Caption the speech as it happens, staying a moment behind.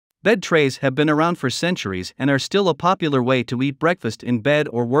Bed trays have been around for centuries and are still a popular way to eat breakfast in bed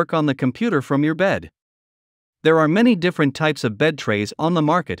or work on the computer from your bed. There are many different types of bed trays on the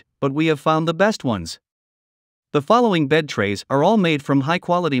market, but we have found the best ones. The following bed trays are all made from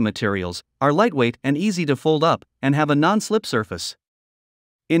high-quality materials, are lightweight and easy to fold up, and have a non-slip surface.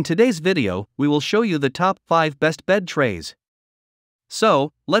 In today's video, we will show you the top 5 best bed trays.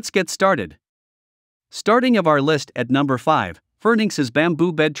 So, let's get started. Starting of our list at number 5, Phoenix's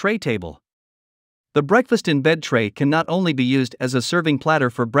Bamboo Bed Tray Table. The breakfast in bed tray can not only be used as a serving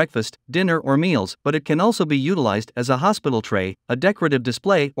platter for breakfast, dinner, or meals, but it can also be utilized as a hospital tray, a decorative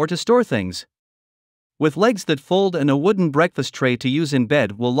display, or to store things. With legs that fold and a wooden breakfast tray to use in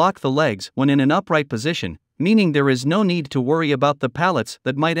bed will lock the legs when in an upright position, meaning there is no need to worry about the pallets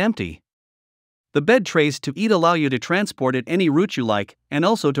that might empty. The bed trays to eat allow you to transport it any route you like, and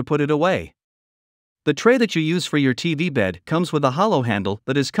also to put it away. The tray that you use for your TV bed comes with a hollow handle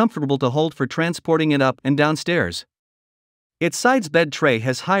that is comfortable to hold for transporting it up and downstairs. Its sides bed tray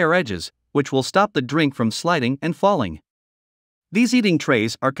has higher edges, which will stop the drink from sliding and falling. These eating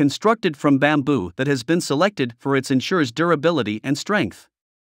trays are constructed from bamboo that has been selected for its ensures durability and strength.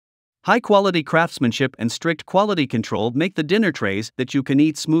 High-quality craftsmanship and strict quality control make the dinner trays that you can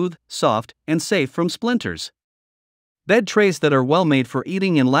eat smooth, soft, and safe from splinters. Bed trays that are well made for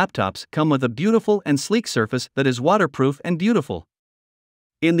eating in laptops come with a beautiful and sleek surface that is waterproof and beautiful.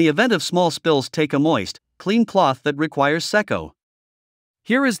 In the event of small spills, take a moist, clean cloth that requires Seco.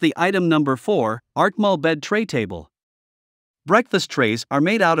 Here is the item number 4, Artmal Bed Tray Table. Breakfast trays are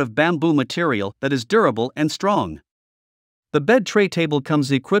made out of bamboo material that is durable and strong. The bed tray table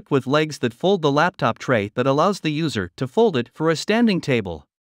comes equipped with legs that fold the laptop tray that allows the user to fold it for a standing table.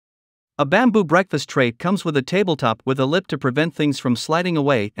 A bamboo breakfast tray comes with a tabletop with a lip to prevent things from sliding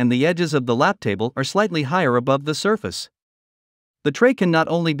away, and the edges of the lap table are slightly higher above the surface. The tray can not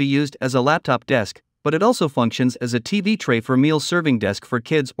only be used as a laptop desk, but it also functions as a TV tray for meal serving desk for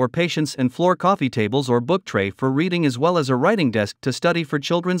kids or patients, and floor coffee tables or book tray for reading, as well as a writing desk to study for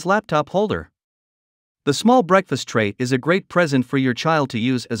children's laptop holder. The small breakfast tray is a great present for your child to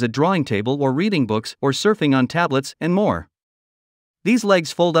use as a drawing table or reading books or surfing on tablets and more. These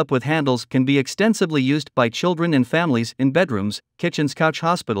legs fold up with handles can be extensively used by children and families in bedrooms, kitchens, couch,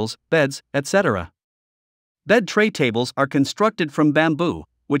 hospitals, beds, etc. Bed tray tables are constructed from bamboo,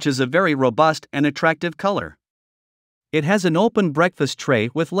 which is a very robust and attractive color. It has an open breakfast tray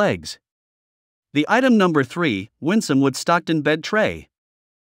with legs. The item number 3, Winsome Wood Stockton Bed Tray.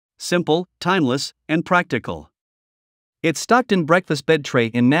 Simple, timeless, and practical. Its Stockton breakfast bed tray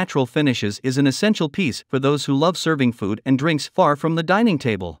in natural finishes is an essential piece for those who love serving food and drinks far from the dining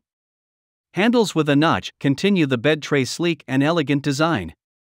table. Handles with a notch continue the bed tray's sleek and elegant design.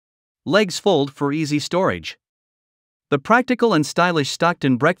 Legs fold for easy storage. The practical and stylish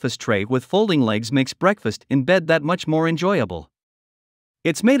Stockton breakfast tray with folding legs makes breakfast in bed that much more enjoyable.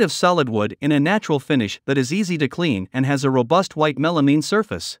 It's made of solid wood in a natural finish that is easy to clean and has a robust white melamine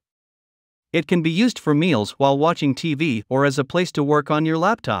surface. It can be used for meals while watching TV or as a place to work on your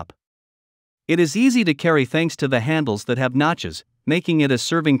laptop. It is easy to carry thanks to the handles that have notches, making it a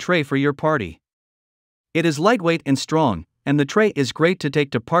serving tray for your party. It is lightweight and strong, and the tray is great to take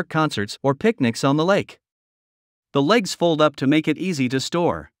to park concerts or picnics on the lake. The legs fold up to make it easy to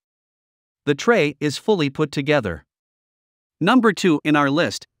store. The tray is fully put together. Number 2 in our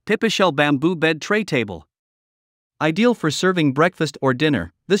list, Pipistrel Bamboo Bed Tray Table. Ideal for serving breakfast or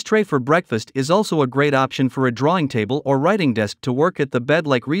dinner, this tray for breakfast is also a great option for a drawing table or writing desk to work at the bed,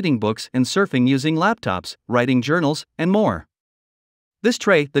 like reading books and surfing using laptops, writing journals, and more. This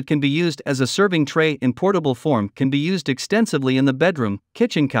tray that can be used as a serving tray in portable form can be used extensively in the bedroom,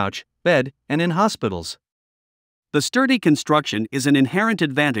 kitchen, couch, bed, and in hospitals. The sturdy construction is an inherent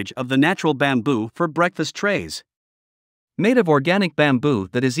advantage of the natural bamboo for breakfast trays. Made of organic bamboo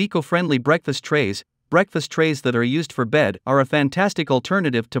that is eco-friendly, breakfast trays that are used for bed are a fantastic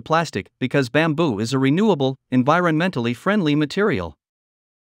alternative to plastic because bamboo is a renewable, environmentally friendly material.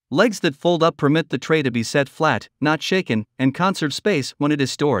 Legs that fold up permit the tray to be set flat, not shaken, and conserve space when it is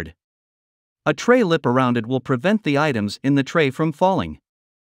stored. A tray lip around it will prevent the items in the tray from falling.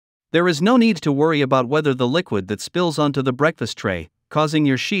 There is no need to worry about whether the liquid that spills onto the breakfast tray, causing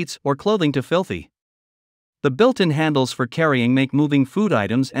your sheets or clothing to filthy. The built-in handles for carrying make moving food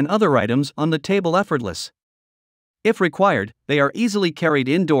items and other items on the table effortless. If required, they are easily carried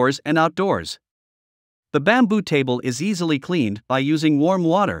indoors and outdoors. The bamboo table is easily cleaned by using warm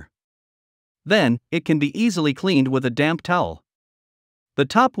water. Then, it can be easily cleaned with a damp towel. The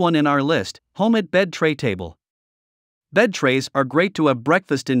top one in our list, Homemade Bed Tray Table. Bed trays are great to have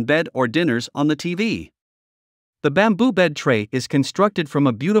breakfast in bed or dinners on the TV. The bamboo bed tray is constructed from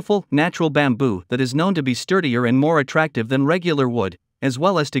a beautiful, natural bamboo that is known to be sturdier and more attractive than regular wood, as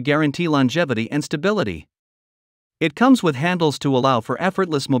well as to guarantee longevity and stability. It comes with handles to allow for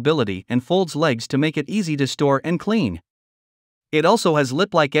effortless mobility and folds legs to make it easy to store and clean. It also has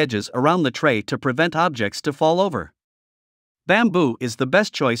lip-like edges around the tray to prevent objects to fall over. Bamboo is the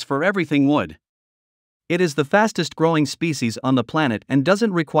best choice for everything wood. It is the fastest growing species on the planet and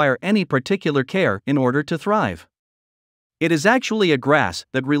doesn't require any particular care in order to thrive. It is actually a grass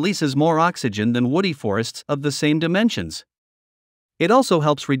that releases more oxygen than woody forests of the same dimensions. It also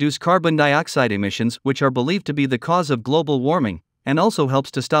helps reduce carbon dioxide emissions, which are believed to be the cause of global warming, and also helps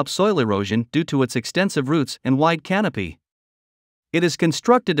to stop soil erosion due to its extensive roots and wide canopy. It is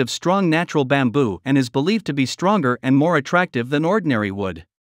constructed of strong natural bamboo and is believed to be stronger and more attractive than ordinary wood.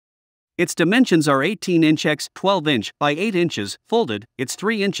 Its dimensions are 18" x 12" by 8 inches, folded, it's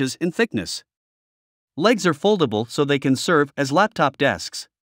 3 inches in thickness. Legs are foldable so they can serve as laptop desks.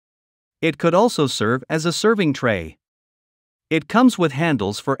 It could also serve as a serving tray. It comes with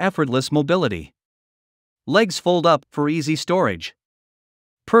handles for effortless mobility. Legs fold up for easy storage.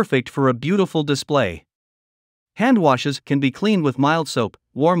 Perfect for a beautiful display. Hand washes can be cleaned with mild soap,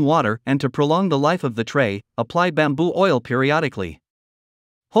 warm water, and to prolong the life of the tray, apply bamboo oil periodically.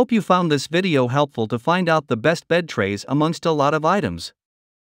 Hope you found this video helpful to find out the best bed trays amongst a lot of items.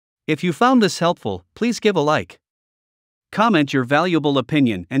 If you found this helpful, please give a like. Comment your valuable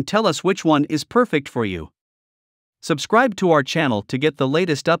opinion and tell us which one is perfect for you. Subscribe to our channel to get the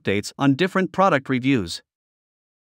latest updates on different product reviews.